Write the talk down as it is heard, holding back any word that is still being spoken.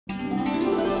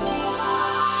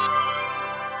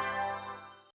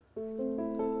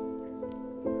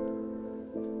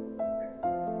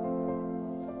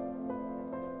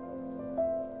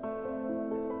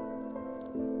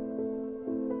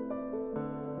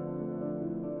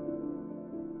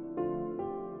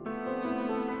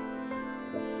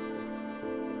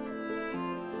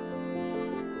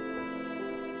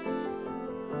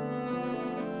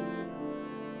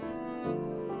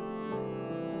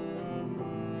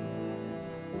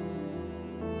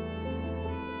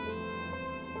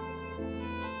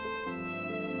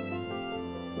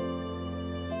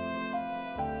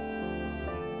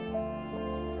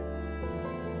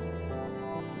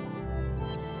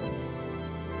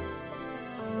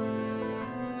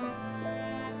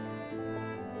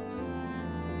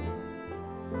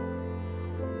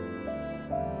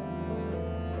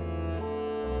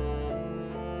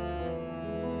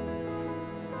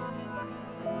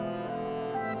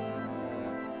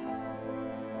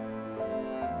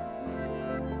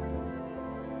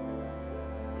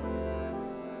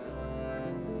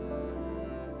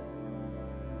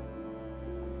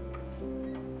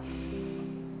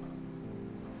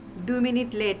2 minute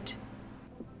late.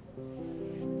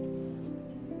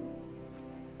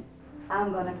 I'm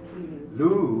gonna kill you.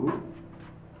 লু,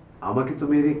 আমাকে তো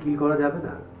মেরে কিল করা যাবে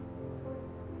না।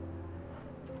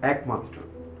 একমাত্র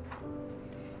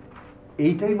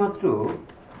এইটাই মাত্র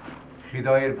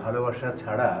হৃদয়ের ভালোবাসা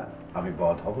ছাড়া আমি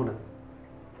বধ হব না।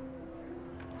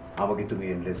 আমাকে তুমি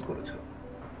এনলেস করেছো,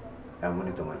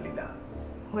 এমনই তোমার লীলা।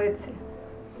 হয়েছে,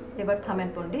 এবার থামেন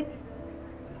পণ্ডিত।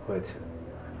 হয়েছে,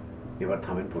 এবার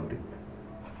থামেন পণ্ডিত।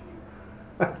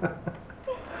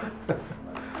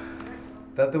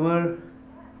 তা তোমার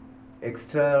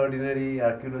এক্সট্রা অর্ডিনারি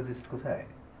আর্কিওলজিস্ট কোথায়?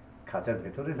 খাঁচার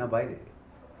ভেতরে না বাইরে?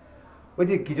 ওই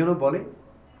যে কি যেন বলে,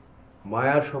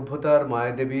 মায়া সভ্যতার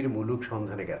মায়াদেবীর মুলুক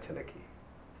সন্ধানে গেছে নাকি?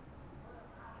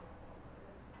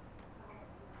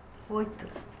 ওই তো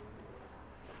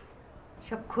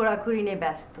সব খোঁড়াখুড়ি নিয়ে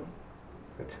ব্যস্ত।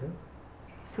 আচ্ছা,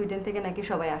 সুইডেন থেকে নাকি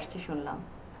সবাই আসছে শুনলাম।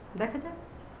 দেখা যাক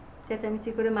চেঁচামেচি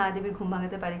করে মায়াদেবীর ঘুম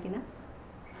ভাঙাতে পারে কিনা।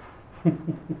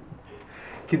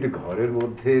 কিন্তু ঘরের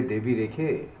মধ্যে দেবী রেখে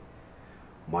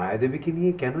মায়াদেবীকে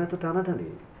নিয়ে কেন এত টানাটানি?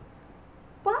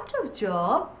 Part of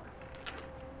job,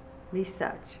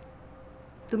 research.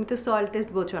 তুমি তো সয়েল টেস্ট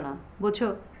বোঝো না, বোঝো?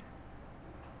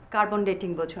 কার্বন ডেটিং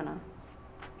বোঝো না,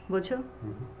 বোঝো?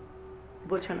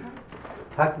 বোঝো না?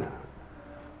 থাক না,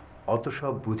 অত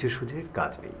সব বুঝে সুঝে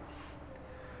কাজ নেই।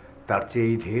 তার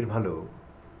চেয়ে ঢের ভালো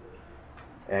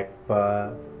এক পা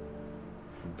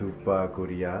দু পা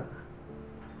করিয়া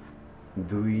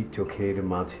দুই চোখের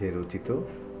মাঝে রচিত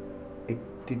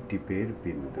একটি টিপের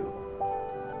বিন্দু।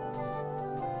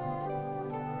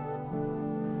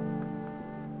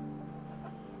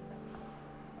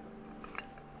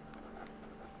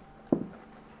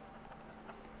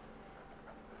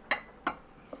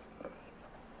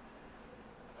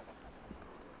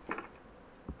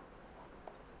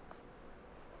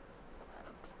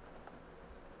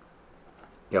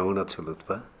 কেমন আছো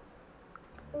লুৎফা?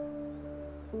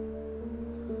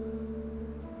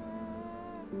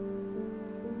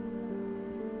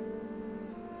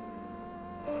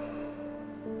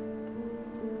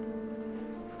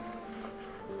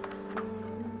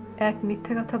 এক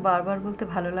মিথ্যে কথা বারবার বলতে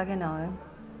ভালো লাগে না।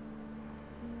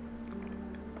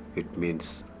 It means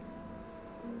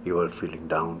you are feeling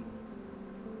down.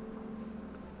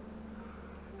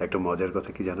 একটা মজার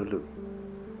কথা কি জানো লু?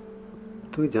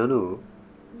 তুমি জানো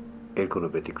এর কোনো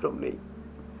ব্যতিক্রম নেই।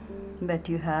 But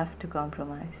you have to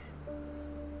compromise.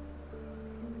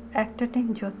 একটা ট্রেন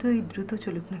যতই দ্রুত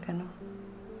চলুক না কেন,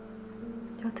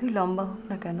 যতই লম্বা হোক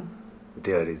না কেন,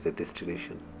 There is a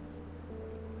destination.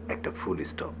 একটা ফুল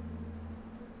স্টপ।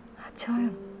 আচ্ছা,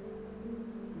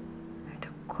 একটা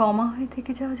কমা হয়ে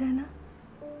থেকে যাওয়া যায় না?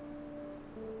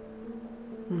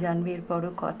 জানবি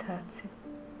এরপরও কথা আছে,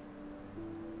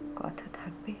 কথা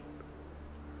থাকবে।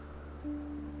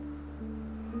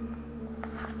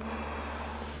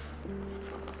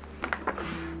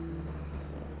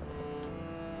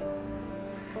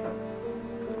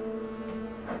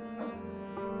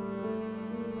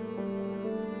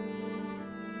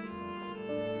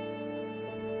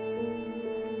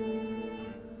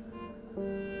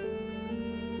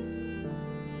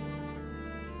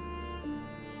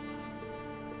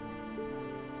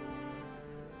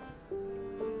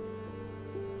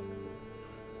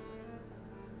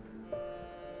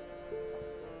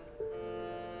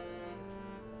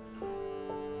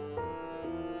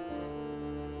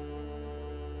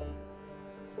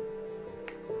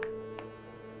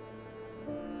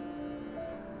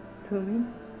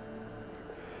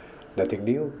 Nothing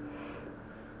new,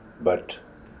 but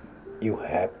you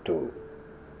have to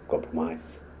compromise.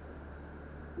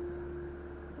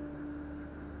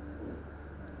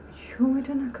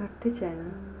 সময়টা না কাটতে চায় না,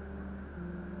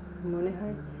 মনে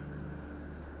হয়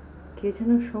কে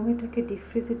যেন সময়টাকে ডিপ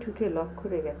ফ্রিজে ঢুকে লক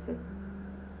করে গেছে,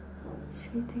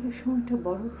 সেই থেকে সময়টা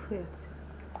বরফ হয়ে আছে।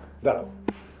 দাঁড়াও,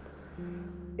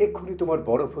 এক্ষুনি তোমার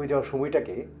বরফ হয়ে যাওয়ার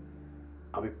সময়টাকে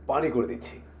আমি পানি করে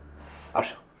দিচ্ছি।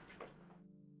 আসো।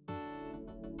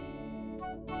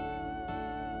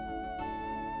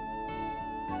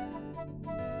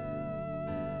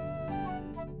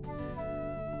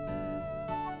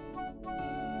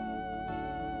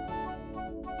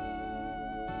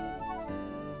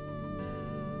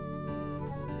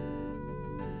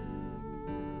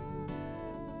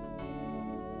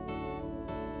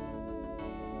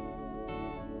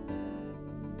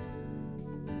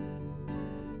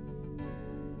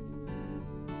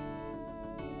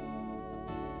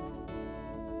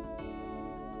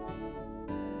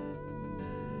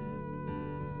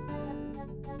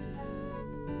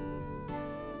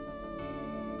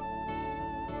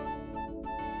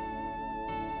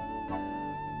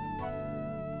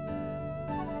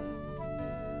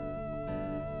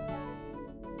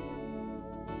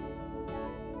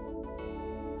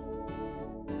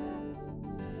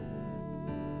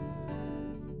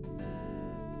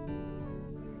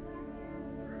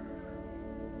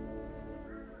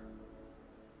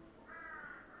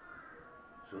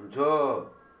 শুনছো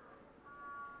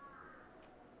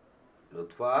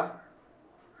লুৎফা?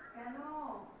 কেন?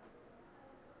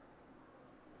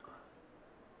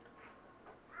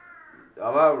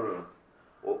 আমার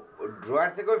ড্রয়ার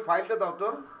থেকে ওই ফাইলটা দাও তো।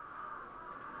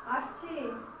 আসছি।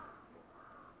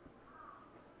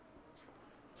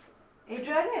 এই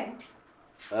ড্রয়ারে?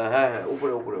 হ্যাঁ হ্যাঁ,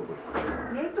 উপরে উপরে উপরে।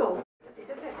 নেই তো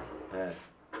এটাতে? হ্যাঁ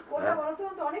কোনটা বলো তো?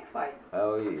 তো অনেক ফাইল।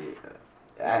 ওই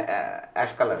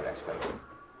অ্যাশ কালার, অ্যাশ কালার।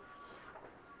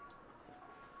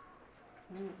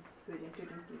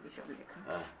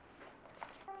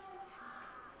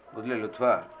 বুঝলে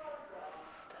লুৎফা,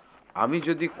 আমি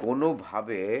যদি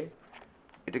কোনোভাবে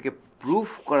এটাকে প্রুফ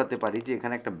করাতে পারি যে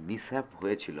এখানে একটা মিসহ্যাপ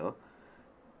হয়েছিল,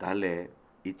 তাহলে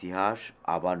ইতিহাস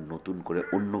আবার নতুন করে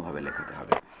অন্যভাবে লেখাতে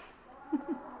হবে।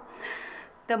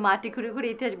 তা মাটি খুঁড়ে খুঁড়ে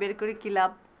ইতিহাস বের করে কি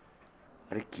লাভ?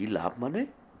 আরে কি লাভ মানে?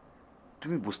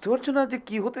 তুমি বুঝতে পারছো না যে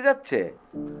কি হতে যাচ্ছে?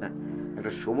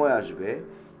 একটা সময় আসবে,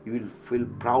 you will feel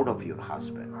proud of your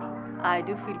husband. I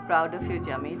do feel proud of you,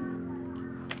 Jamil.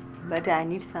 But I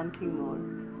need something more.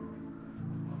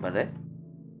 মানে?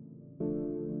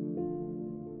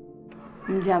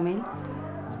 জামিল,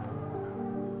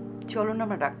 চলো না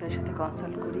আমরা ডাক্তারের সাথে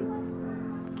কনসাল্ট করি।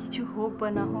 কিছু হোক বা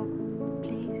না হোক,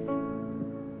 প্লিজ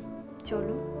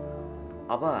চলো।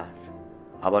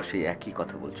 আবার সেই একই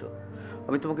কথা বলছো?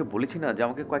 আমি তোমাকে বলেছি না যে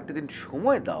আমাকে কয়েকটা দিন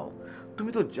সময় দাও?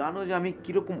 তুমি তো জানো যে আমি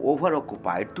কিরকম ওভার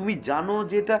অকুপাইড। তুমি জানো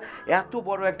যে এটা এত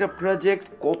বড় একটা প্রজেক্ট,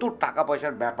 কত টাকা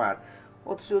পয়সার ব্যাপার,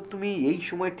 অথচ তুমি এই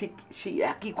সময় ঠিক সেই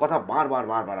একই কথা বারবার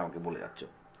বারবার আমাকে বলে যাচ্ছ।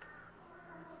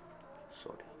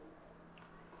 সরি।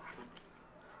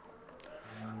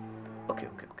 ওকে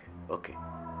ওকে ওকে ওকে,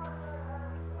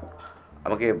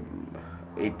 আমাকে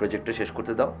এই প্রজেক্টটা শেষ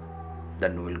করতে দাও,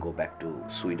 দেন will go back to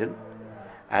Sweden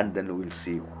and then we'll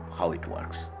see how it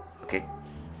works. Okay?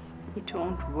 It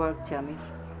won't work, Jamil.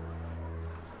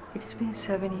 It's been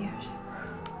 7 years.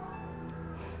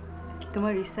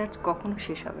 তোমার রিসার্চ কখনো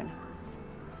শেষ হবে না।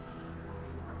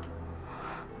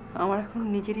 আমার এখন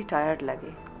নিজেরই টায়ার্ড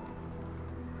লাগে।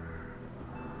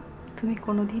 তুমি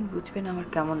কোনোদিন বুঝবে না আমার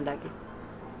কেমন লাগে,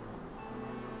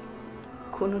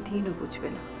 কোনোদিনও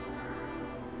বুঝবে না।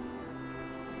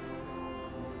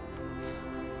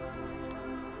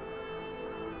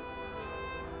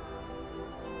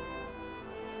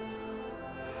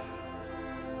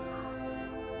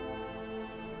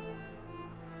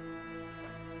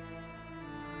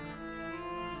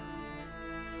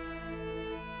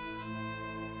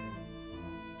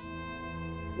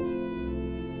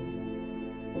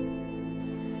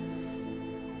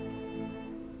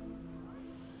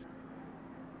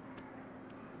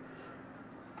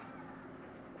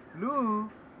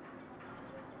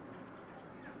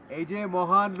 এই যে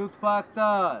মহান লুৎফা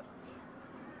আক্তার।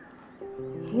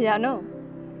 জানো,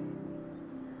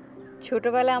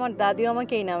 ছোটবেলায় আমার দাদিও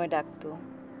আমাকে এই নামে ডাকতো।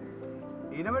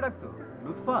 এই নামে ডাকতো?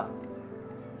 লুৎফা?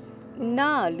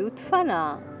 না, লুৎফা না,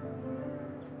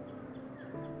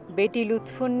 বেটি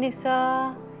লুৎফুন্নিসা,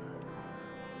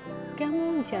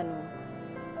 কেমন যেন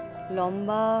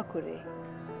লম্বা করে,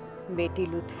 বেটি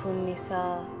লুৎফুন্নিসা।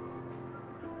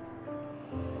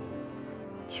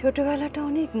 ছোটবেলাটা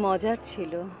অনেক মজার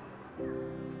ছিল,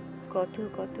 কত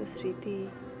কত স্মৃতি।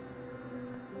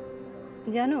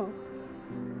 জানো,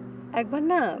 একবার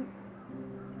না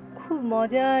খুব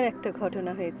মজার একটা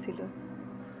ঘটনা হয়েছিল,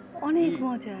 অনেক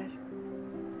মজার।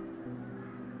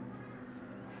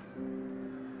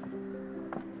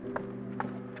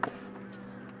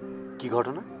 কি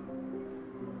ঘটনা?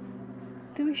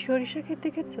 তুমি সরিষা ক্ষেত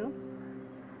দেখেছো?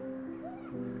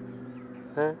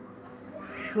 হ্যাঁ।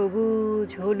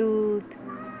 সবুজ হলুদ,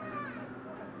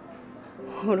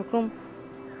 ওরকম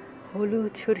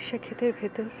হলুদ সরিষা ক্ষেতের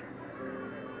ভেতর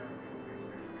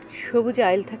সবুজ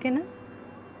আইল থাকে না,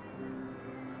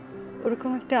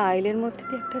 ওরকম একটা আইলের মধ্যে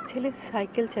দিয়ে একটা ছেলে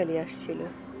সাইকেল চালিয়ে আসছিল।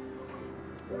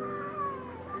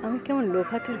 আমি কেমন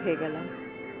লোভাতুর হয়ে গেলাম।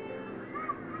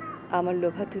 আমার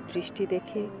লোভাতুর দৃষ্টি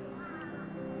দেখে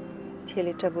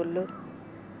ছেলেটা বলল,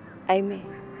 আই মেয়ে,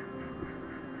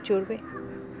 চড়বে?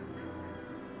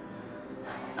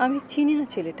 আমি চিনি না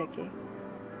ছেলেটাকে,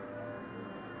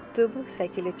 তবু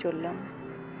সাইকেলে চললাম।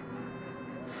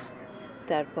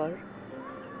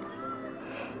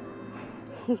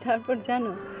 তারপর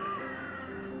জানো,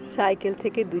 সাইকেল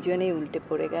থেকে দুজনেই উল্টে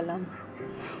পড়ে গেলাম।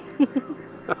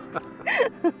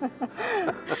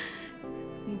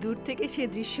 দূর থেকে সে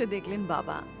দৃশ্য দেখলেন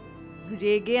বাবা,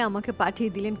 রেগে আমাকে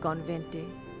পাঠিয়ে দিলেন কনভেন্টে।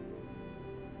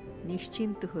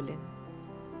 নিশ্চিন্ত হলেন,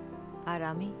 আর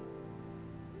আমি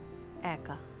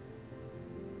একা।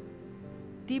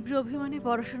 তীব্র অভিমানে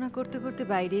পড়াশোনা করতে করতে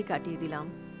বাইরেই কাটিয়ে দিলাম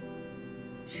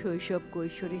শৈশব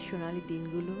কৈশোরের সোনালী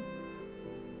দিনগুলো।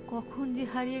 কখন যে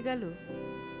হারিয়ে গেল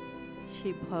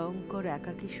সেই ভয়ঙ্কর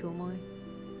একাকী সময়,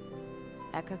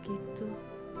 একাকিত্ব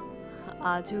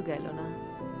আজও গেল না।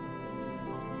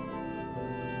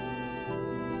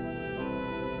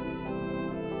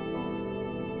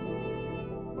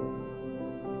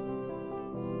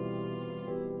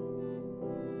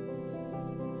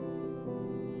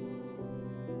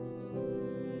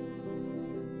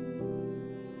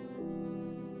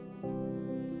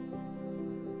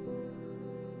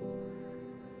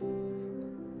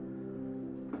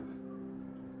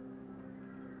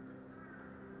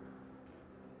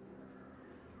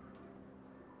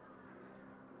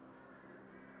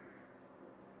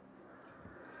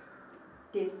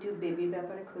 টেস্ট টিউব বেবির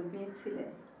ব্যাপারে খোঁজ নিয়েছিলে?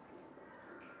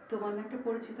 তোমার একটা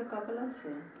পরিচিত কাপল আছে?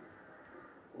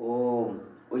 ও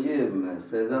ওই যে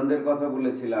সেজানদের কথা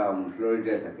বলেছিলাম,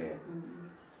 ফ্লোরিডায় থাকে।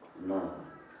 না,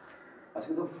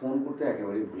 আজকে তো ফোন করতে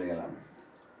একেবারেই ভুলে গেলাম।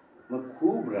 আমার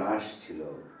খুব রাশ ছিল।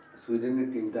 সুইডেনের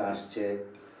টিমটা আসছে,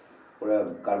 ওরা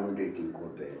কার্বন ডেটিং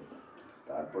করবে।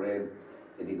 তারপরে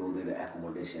এদিকে ওদের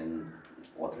অ্যাকোমোডেশন,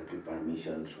 অথরিটির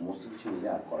পারমিশন, সমস্ত কিছু মিলে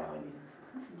আর করা হয়নি।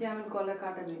 যেমন গলা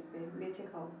কাটা বেঁচবে, বেঁচে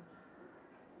খাও।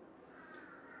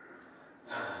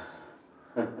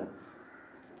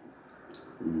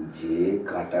 যে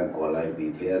কাটা গলায়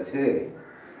বিঁধে আছে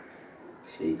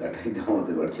সেই কাটাই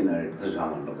থামাতে পারছি না। এটা তো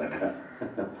সামান্য কাটা।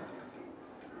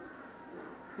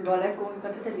 গলায় কোন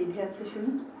কাটাটা বিঁধে আছে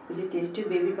শুনুন? ওই যে টেস্ট টিউব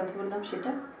বেবির কথা বললাম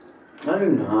সেটা? আরে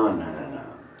না না না না,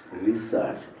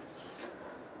 রিসার্চ,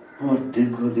 আমার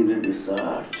দীর্ঘদিনের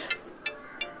research.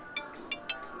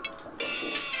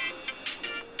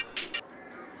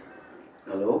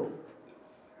 Hello,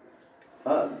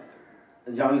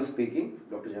 Jamil speaking,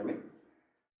 doctor Jamil.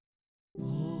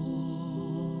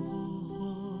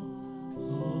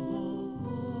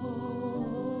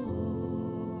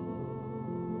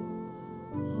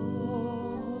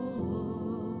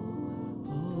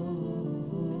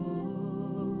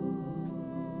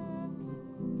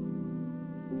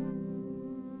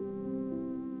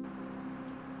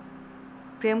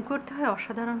 প্রেম করতে হয়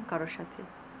অসাধারণ কারোর সাথে,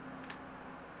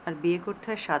 আর বিয়ে করতে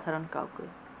হয় সাধারণ কাউকে।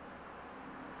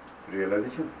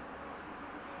 রিয়েলাইজেশন?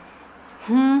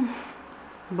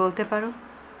 বলতে পারো।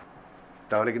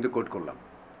 তাহলে কিন্তু কোট করলাম,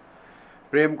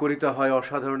 প্রেম করিতে হয়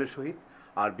অসাধারণের সহিত,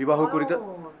 আর বিবাহ করিতে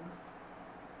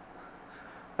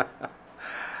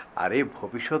আরে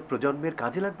ভবিষ্যৎ প্রজন্মের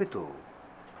কাজে লাগবে তো।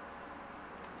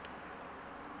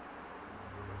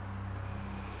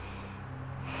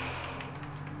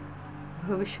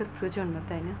 ভবিষ্যৎ প্রজন্ম,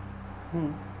 তাই না?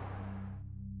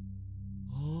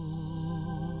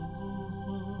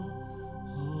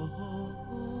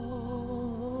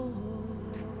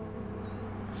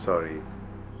 সরি।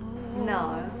 না,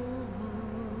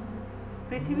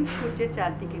 পৃথিবী সূর্যের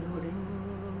চারদিকে ঘোরে।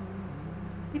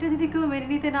 এটা যদি কেউ মেনে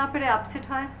নিতে না পেরে আপসেট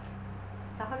হয়,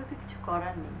 তাহলে তো কিছু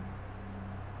করার নেই।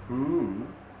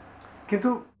 কিন্তু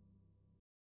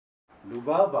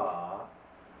বাবা,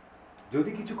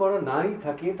 যদি কিছু করা নাই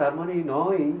থাকে তার মানে এই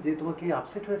নয় যে তোমাকে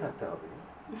আপসেট হয়ে থাকতে হবে।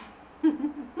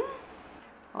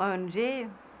 অয়ন রে,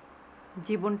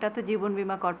 জীবনটা তো জীবন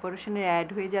বীমা কর্পোরেশনের অ্যাড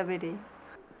হয়ে যাবে রে।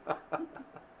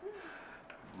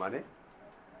 মানে?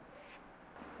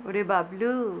 ওরে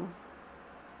বাবলু,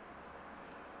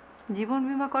 জীবন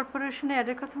বীমা কর্পোরেশনের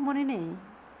অ্যাডের কথা মনে নেই?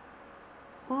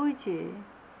 ওই যে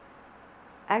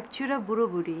একজোড়া বুড়ো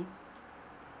বুড়ি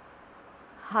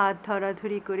হাত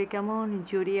ধরাধরি করে কেমন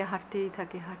জড়িয়ে হাঁটতেই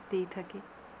থাকে।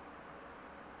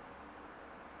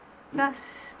 ক্লাস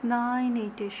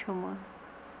 9-8 সময়,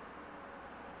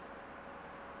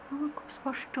 আমার খুব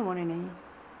স্পষ্ট মনে নেই।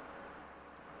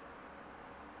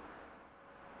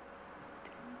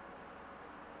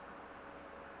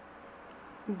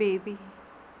 বেবি,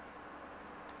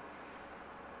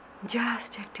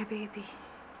 জাস্ট একটা baby.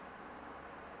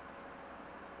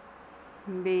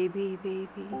 Baby,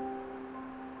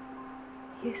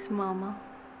 yes mama,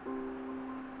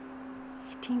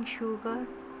 eating sugar,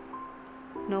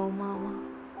 no mama,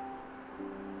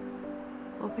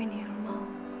 open your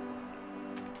mouth.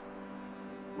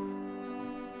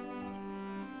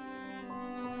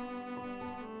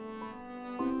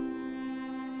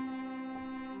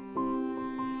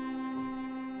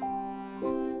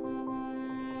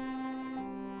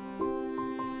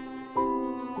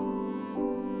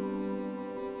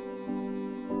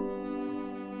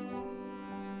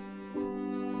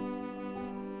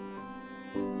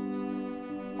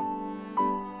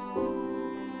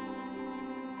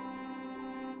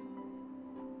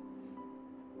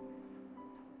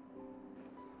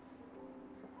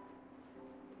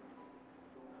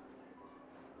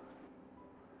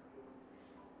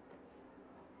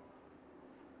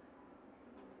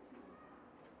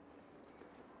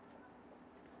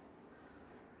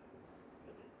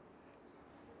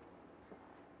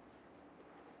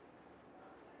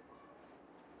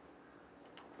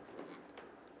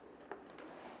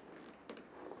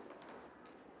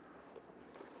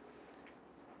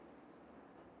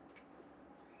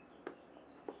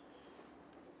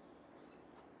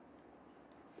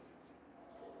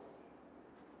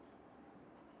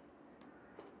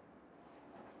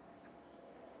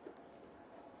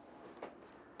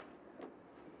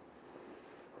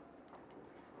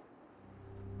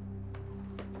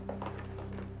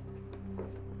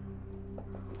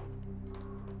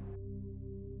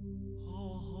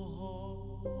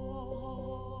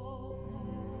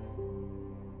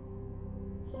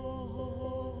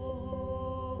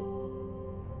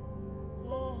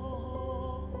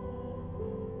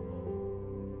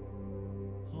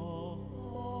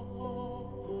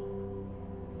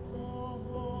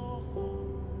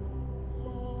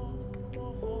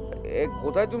 এ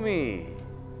কোথায় তুমি?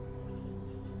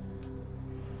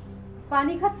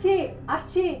 পানি খাচ্ছি,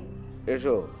 আসছি।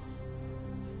 এসো।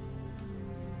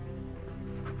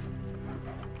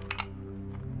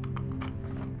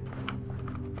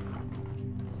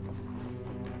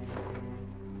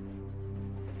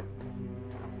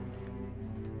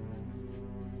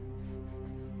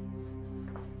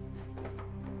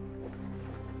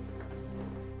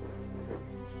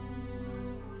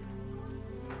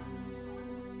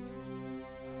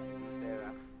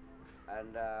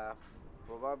 And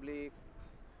probably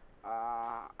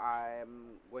I am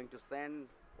going to send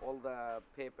all the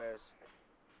papers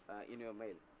in your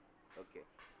mail. Okay.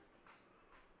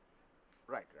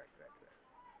 Right.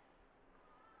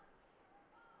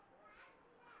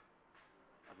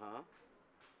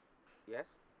 Yes.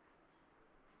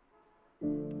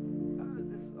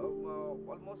 This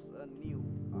almost new.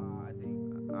 I think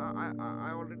I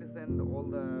already sent all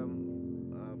the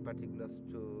particulars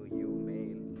to you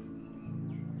mail.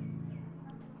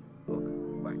 Okay.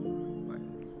 Bye.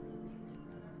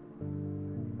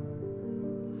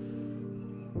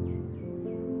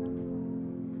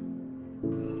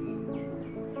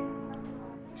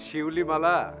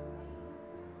 শিউলিমালা,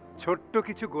 ছোট্ট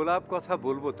কিছু গোলাপ কথা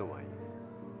বলবো তোমায়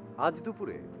আজ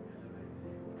দুপুরে।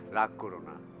 রাগ করো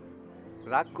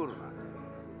না।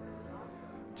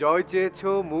 জয় চেয়েছো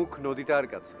মুখ নদীটার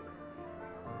কাছে,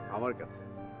 আমার কাছে।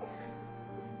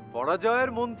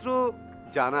 পরাজয়ের মন্ত্র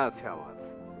জানা আছে আমার।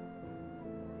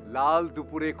 লাল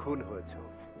দুপুরে খুন হয়েছ,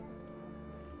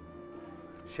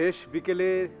 শেষ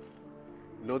বিকেলে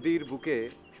নদীর বুকে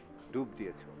ডুব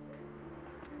দিয়েছ।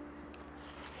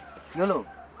 কেন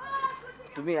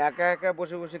তুমি একা একা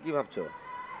বসে বসে কি ভাবছো?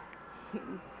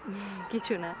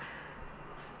 কিছু না,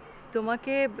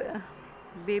 তোমাকে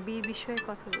বেবির বিষয়ে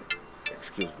কথা বল।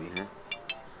 Excuse me. হ্যাঁ,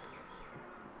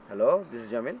 হ্যালো, দিস ইজ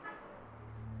জামিল।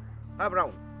 হ্যাঁ,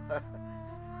 brown.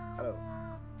 Hello.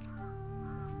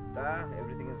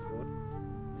 Everything is good.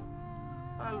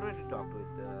 I already talked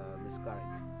with Miss Karan.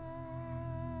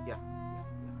 Yeah.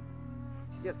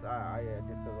 Yes, I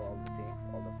discussed all the things,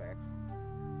 all the facts.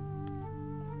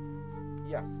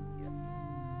 Yes.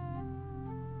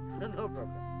 No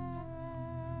problem.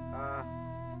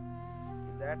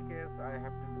 In that case, I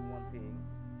have to do one thing.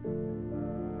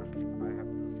 I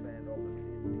have to send all the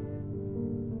CCs to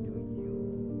you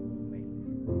mail.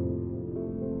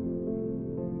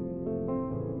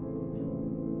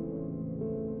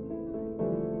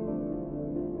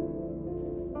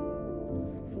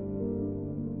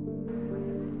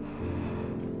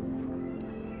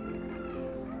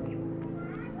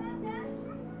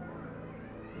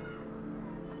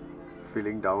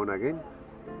 Feeling down again?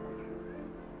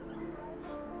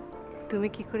 তুমি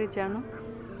কি করে জানো?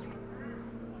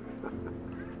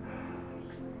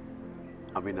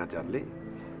 আমি না জানলে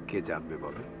কে জানবে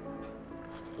বলো?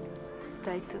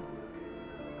 তাই তো,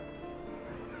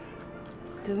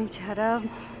 তুমি ছাড়া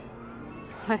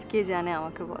আর কে জানে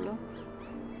আমাকে বলো।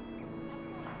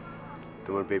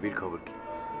 তোমার বেবির খবর কি?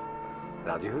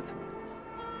 রাজি হয়েছে?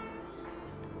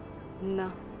 না,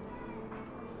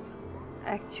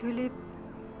 অ্যাকচুয়ালি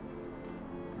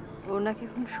ওর নাকি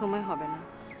এখন সময় হবে না।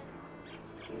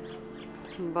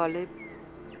 বলে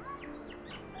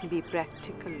বি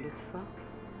প্র্যাকটিক্যাল লুৎফা।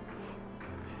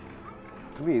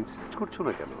 তুমি ইনসিস্ট করছো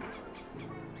না কেন?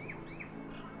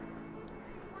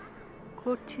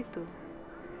 করছি তো,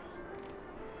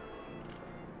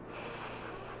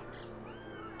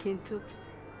 কিন্তু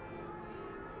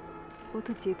ও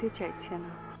তো যেতে চাইছে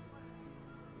না।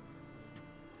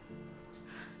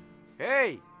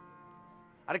 এই,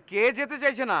 আরে কে যেতে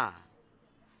চাইছে না?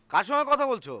 কার সঙ্গে কথা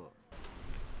বলছো?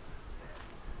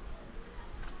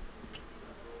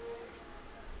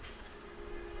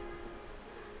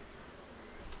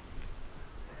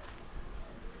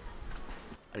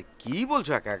 আরে কি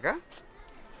বলছো একা একা?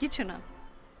 কিছু না।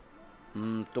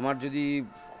 তোমার যদি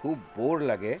খুব বোর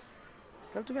লাগে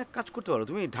তাহলে তুমি এক কাজ করতে পারো,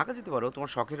 তুমি ঢাকা যেতে পারো,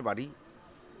 তোমার শখের বাড়ি।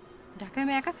 ঢাকায়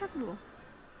আমি একা থাকবো?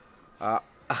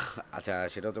 আচ্ছা,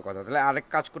 সেটাও তো কথা। তাহলে আরেক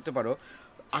কাজ করতে পারো,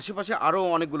 আশেপাশে আরও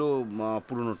অনেকগুলো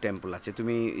পুরনো টেম্পল আছে,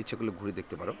 তুমি ইচ্ছে করলে ঘুরে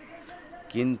দেখতে পারো।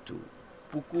 কিন্তু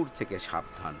পুকুর থেকে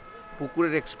সাবধান,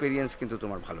 পুকুরের এক্সপিরিয়েন্স কিন্তু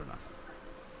তোমার ভালো না।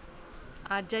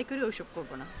 আর যাই করে ওইসব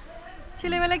করবো না।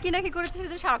 ছেলেবেলায় কি না কি করেছে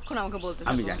সেটা সারাক্ষণ আমাকে বলতে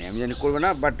থাকো। আমি জানি করবে না,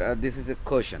 but this is a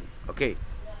question. ওকে,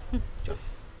 চল।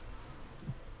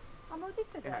 আমার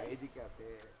দিকটা হ্যাঁ, এদিকে আছে।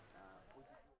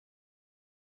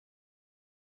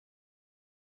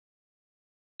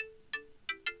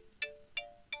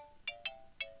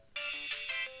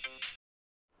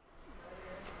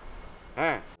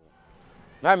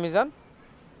 হ্যাঁ মিজান,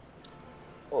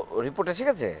 ও রিপোর্ট এসে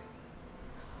গেছে?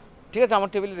 ঠিক আছে,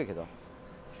 আমার টেবিলে রেখে দাও।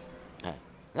 হ্যাঁ,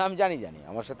 না আমি জানি জানি,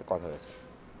 আমার সাথে কথা হয়েছে।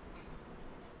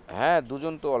 হ্যাঁ,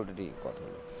 দুজন তো অলরেডি কথা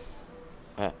হলো।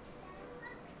 হ্যাঁ,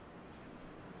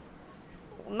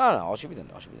 না না, অসুবিধা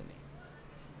নেই, অসুবিধা নেই,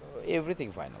 এভরিথিং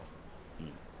ফাইনাল।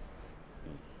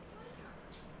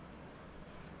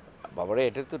 বাবারে,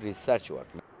 এটা তো রিসার্চ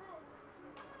ওয়ার্ক।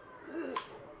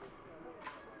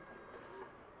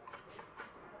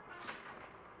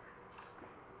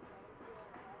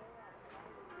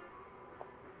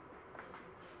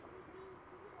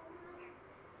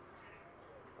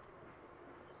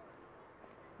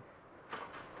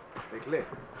 দেখলে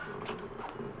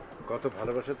কত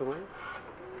ভালোবাসে তোমায়।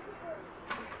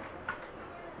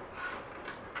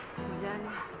 জানি।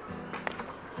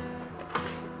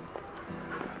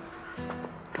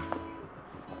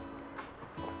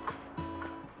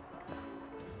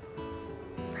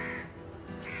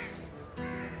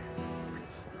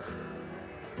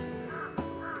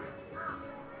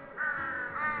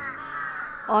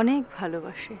 অনেক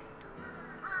ভালোবাসে,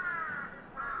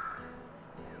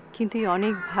 কিন্তু এই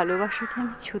অনেক ভালোবাসাকে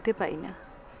আমি ছুঁতে পাই না।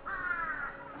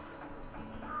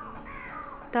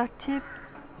 তার চেয়ে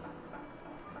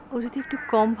ও যদি একটু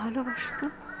কম ভালোবাসতো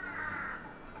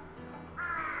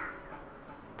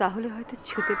তাহলে হয়তো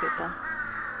ছুঁতে পেতাম।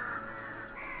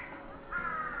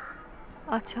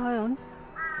 আচ্ছা অয়ন,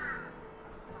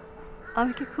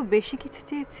 আমি কি খুব বেশি কিছু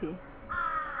চেয়েছি?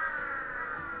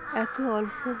 এত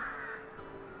অল্প,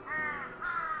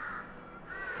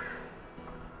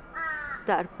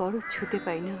 তারপরও ছুঁতে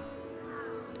পাই না।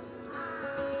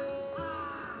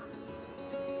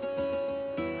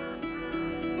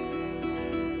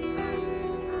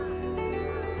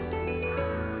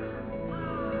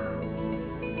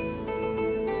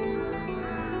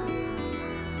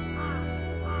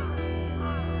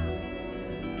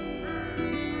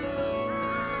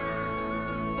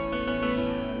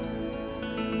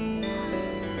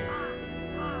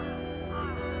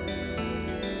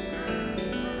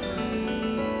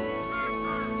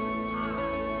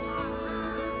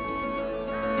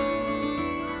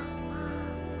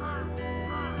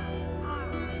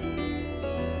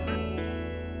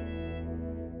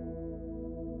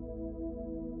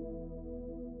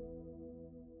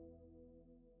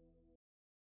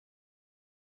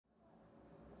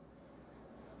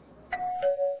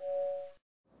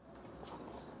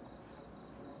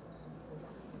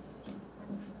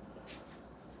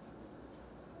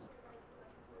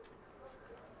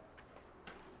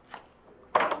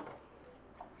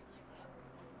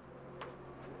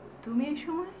 তুমি এই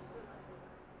সময়?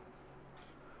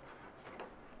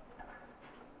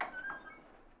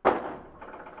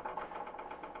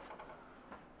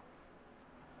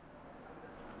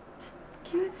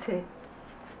 কি হয়েছে?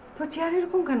 তোর চেহারা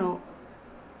এরকম কেন?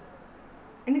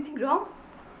 Anything wrong?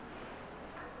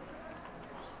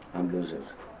 I'm loser.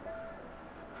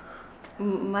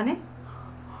 মানে?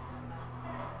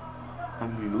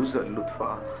 I'm loser, Lutfa.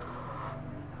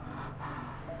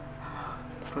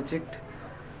 Project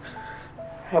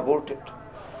aborted.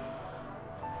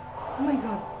 Oh my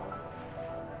God.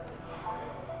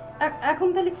 এখন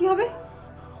তাহলে কি হবে?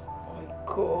 Oh my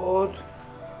God.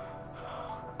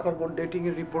 Carbon dating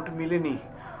এর রিপোর্ট মিলেনি।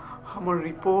 আমার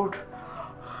রিপোর্ট,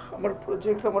 আমার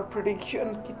প্রজেক্ট, আমার প্রেডিকশন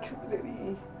কিচ্ছু মিলেনি।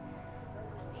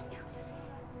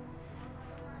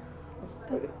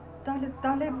 তাহলে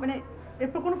তাহলে মানে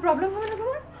এরপর কোনো প্রবলেম হবে না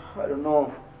তোমার? I don't know.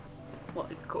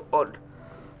 My God.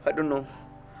 I don't know.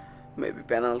 Maybe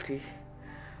penalty.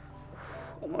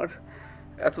 আমার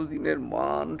এতদিনের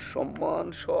মান সম্মান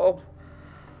সব,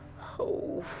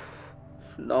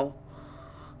 now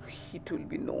it will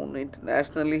be known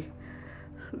internationally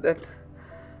that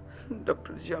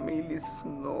Dr. Jamil is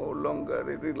no longer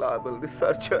a reliable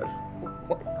researcher. Oh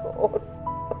my God.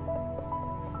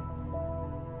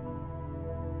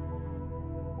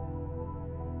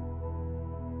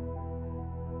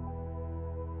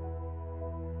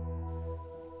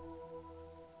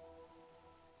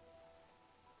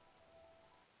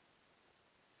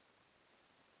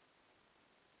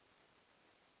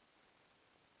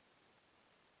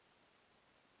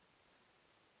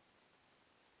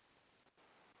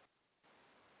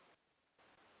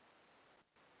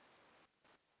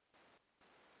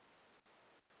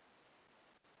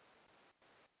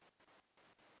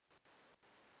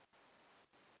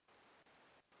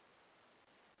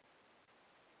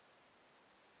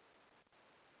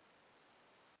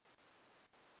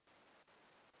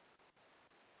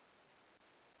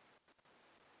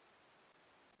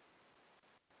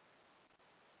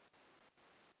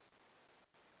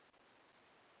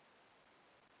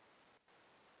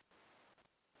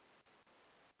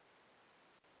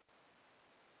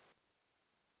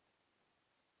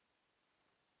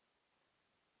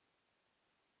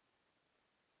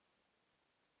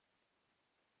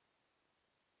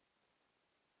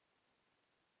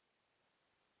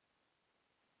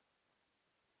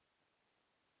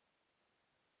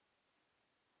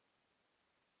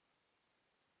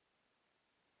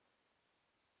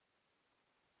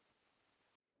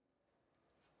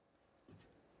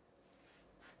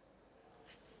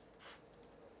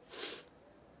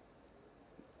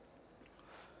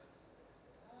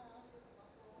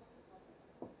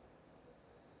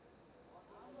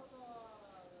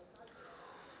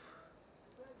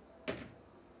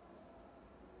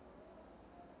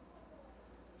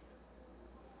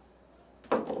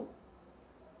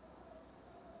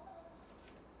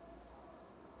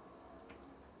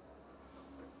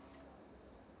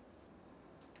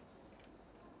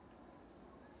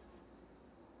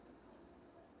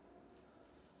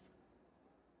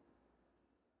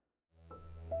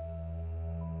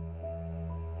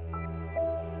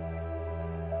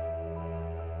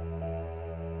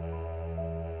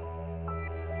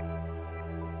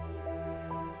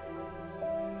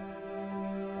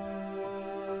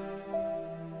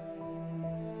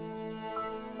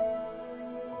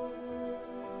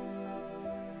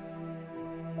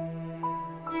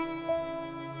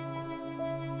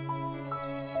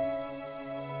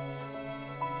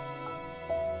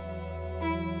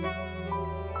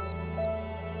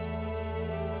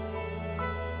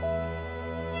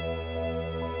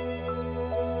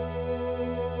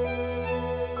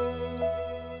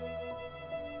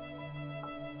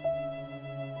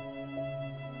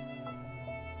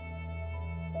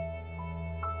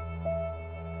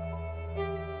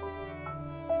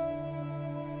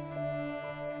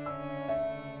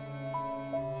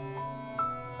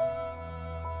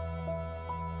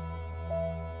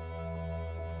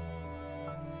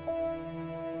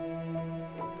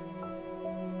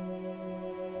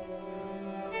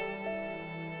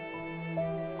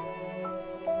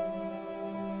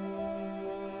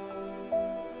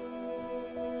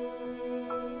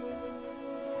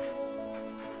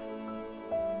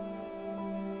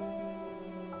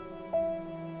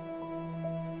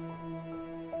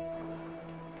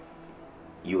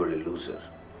 You are a loser.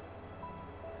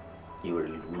 You are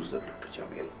a loser, Dr.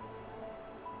 Jamil.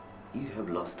 You have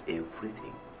lost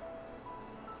everything.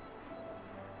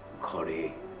 ঘরে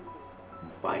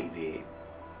বাইরে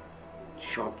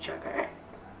সব জায়গায়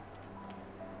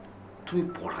তুমি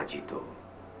পরাজিত,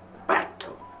 ব্যর্থ।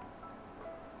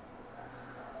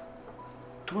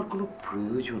 তোমার কোনো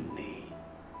প্রয়োজন নেই।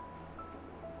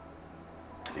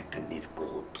 তুমি একটা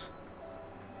নির্বোধ।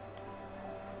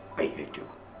 I hate you.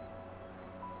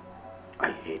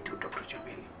 I hate you, Dr.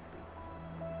 Jamil.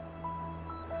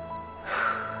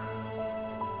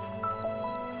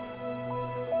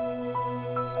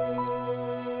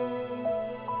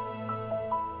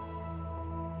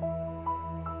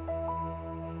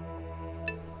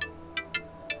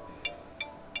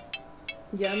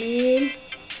 Jamil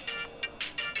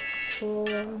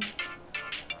phone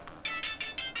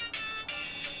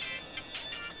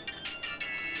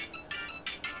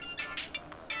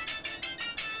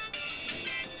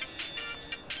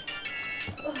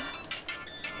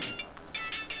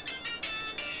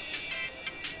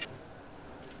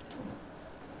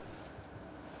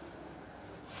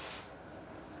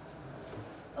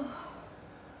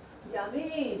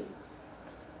Jamil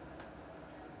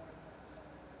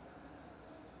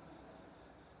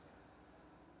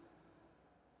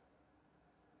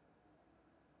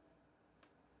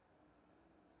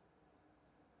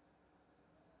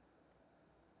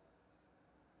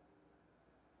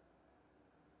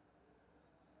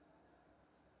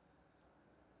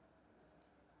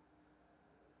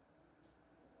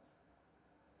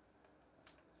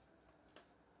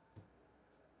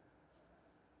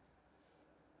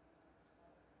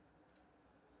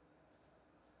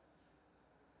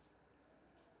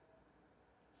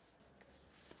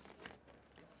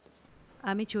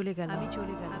আমি চলে গেলাম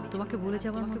তোমাকে বলে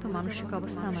যাওয়ার মতো মানসিক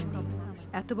অবস্থা আমার নেই।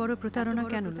 এত বড় প্রতারণা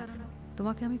কেন লুৎফা?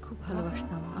 তোমাকে আমি খুব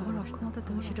ভালোবাসতাম, আমার অক্ষমতা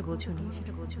তুমি সেটা বোঝোনি,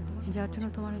 যার জন্য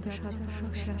তোমার এত সাদা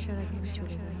সুখে আসার আগে আমি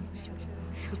চলে গেলাম।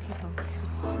 সুখী হও।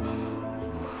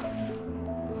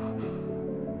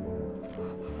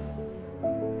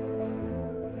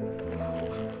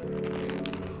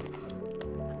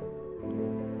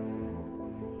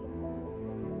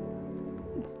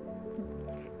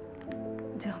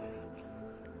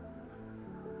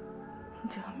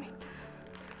 জামিল,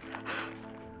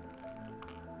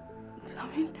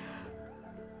 জামিল,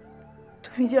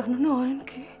 তুমি জানো না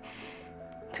অয়নকে?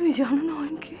 তুমি জানো না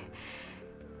অয়নকে?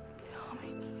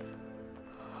 জামিল,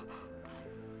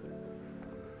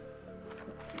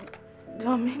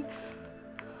 জামিল,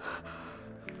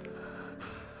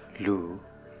 লু,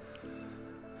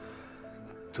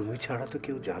 তুমি ছাড়া তো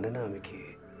কেউ জানে না আমি কে।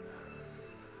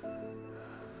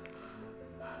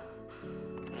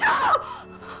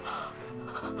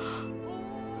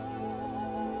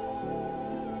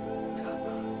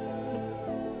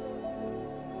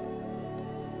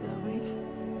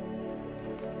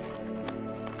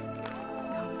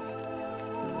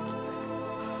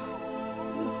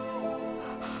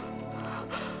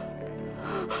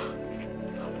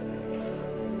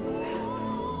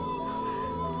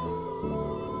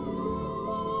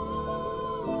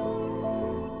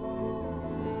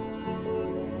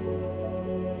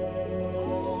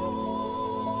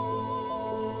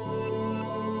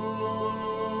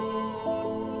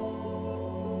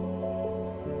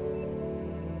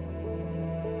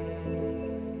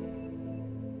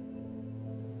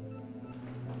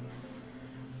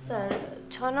 স্যার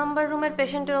 6 নম্বর রুমের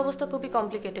পেশেন্টের অবস্থা খুবই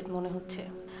কমপ্লিকেটেড মনে হচ্ছে।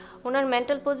 ওনার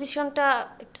মেন্টাল পজিশনটা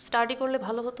একটু স্টাডি করলে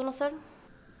ভালো হতো না স্যার?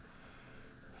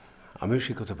 আমিও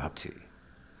সে কথা ভাবছি,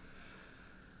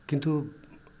 কিন্তু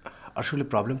আসলে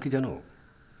প্রবলেম কি জানো,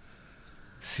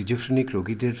 সিজোফ্রেনিক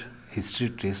রোগীদের হিস্ট্রি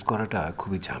ট্রেস করাটা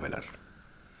খুবই ঝামেলার।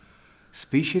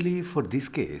 স্পেশালি ফর দিস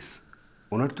কেস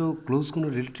ওনার তো ক্লোজ কোনো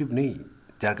রিলেটিভ নেই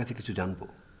যার কাছে কিছু জানবো।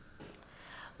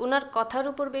 ওনার কথার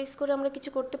উপর বেস করে আমরা কিছু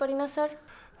করতে পারি না sir?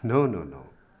 No no no,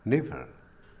 never.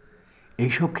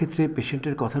 এইসব ক্ষেত্রে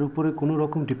পেশেন্টের কথার উপরে কোনো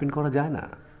রকম ডিপেন্ড করা যায় না।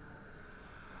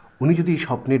 উনি যদি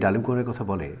স্বপ্নে ডালিম কোরের কথা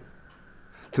বলে,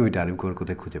 তুমি ডালিম কোর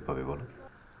কোথায় খুঁজে পাবে বলো?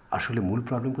 আসলে মূল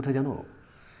প্রবলেম কোথায় জানো,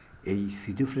 এই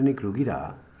সিজোফ্রেনিক রোগীরা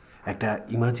একটা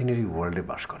ইমাজিনারি ওয়ার্ল্ডে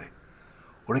বাস করে।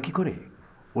 ওরা কি করে,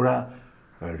 ওরা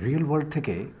রিয়েল ওয়ার্ল্ড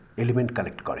থেকে এলিমেন্ট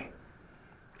কালেক্ট করে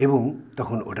এবং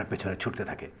তখন ওটার পেছনে ছুটতে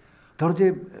থাকে। ধরো যে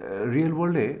রিয়েল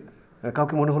ওয়ার্ল্ডে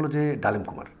কাউকে মনে হলো যে ডালিম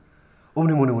কুমার,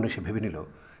 অমনি মনে মনে সে ভেবে নিল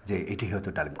যে এটি হয়তো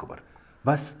ডালিম কুমার।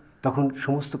 বাস তখন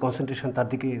সমস্ত কনসেন্ট্রেশন তার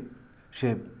দিকে সে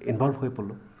ইনভলভ হয়ে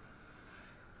পড়ল।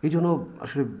 এই জন্য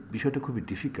আসলে বিষয়টা খুবই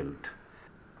ডিফিকাল্ট।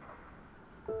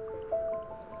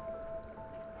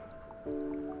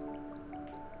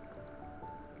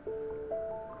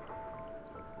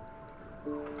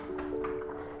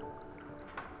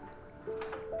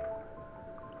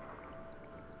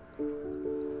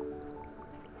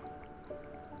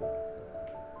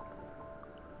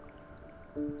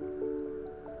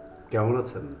 কেমন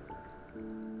আছেন?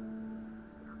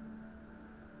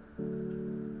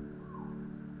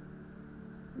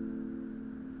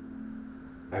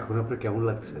 এখন আপনার কেমন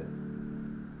লাগছে?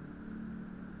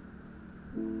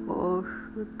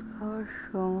 ওষুধ খাওয়ার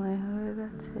সময় হয়ে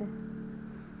গেছে,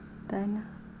 তাই না?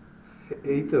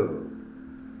 এই তো।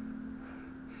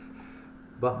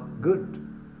 বাহ, গুড।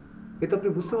 এ তো আপনি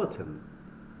বুঝতে পারছেন।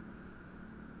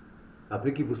 আপনি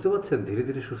কি বুঝতে পারছেন ধীরে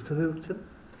ধীরে সুস্থ হয়ে উঠছেন?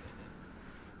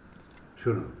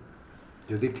 শুনুন,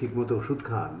 যদি ঠিকমতো ওষুধ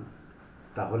খান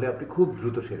তাহলে আপনি খুব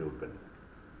দ্রুত সেরে উঠবেন।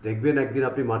 দেখবেন একদিন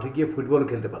আপনি মাঠে গিয়ে ফুটবল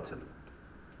খেলতে পারছেন।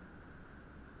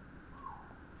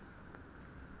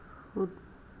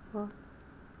 ফুটবল?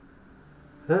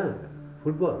 হ্যাঁ,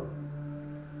 ফুটবল।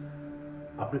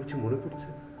 আপনার কিছু মনে পড়ছে?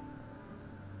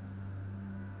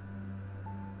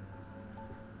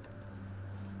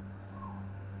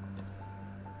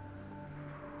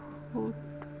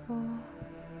 ফুটবল?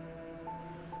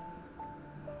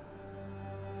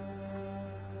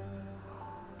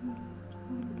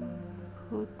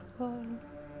 ফুটবল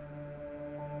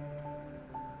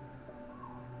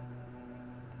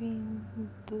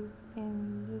বিন্দু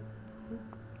বিন্দু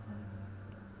ফুটবল।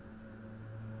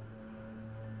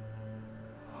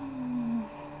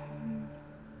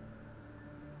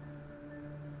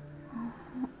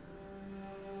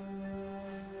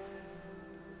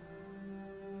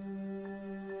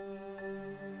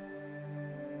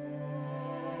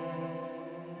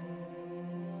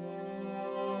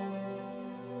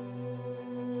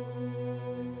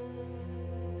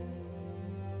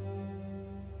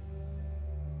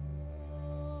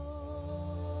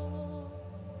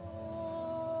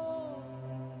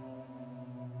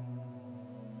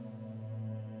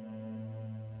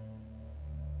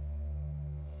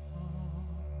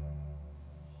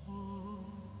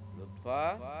 লুৎফা,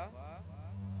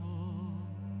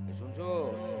 শুনছো?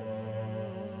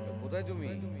 কোথায় তুমি?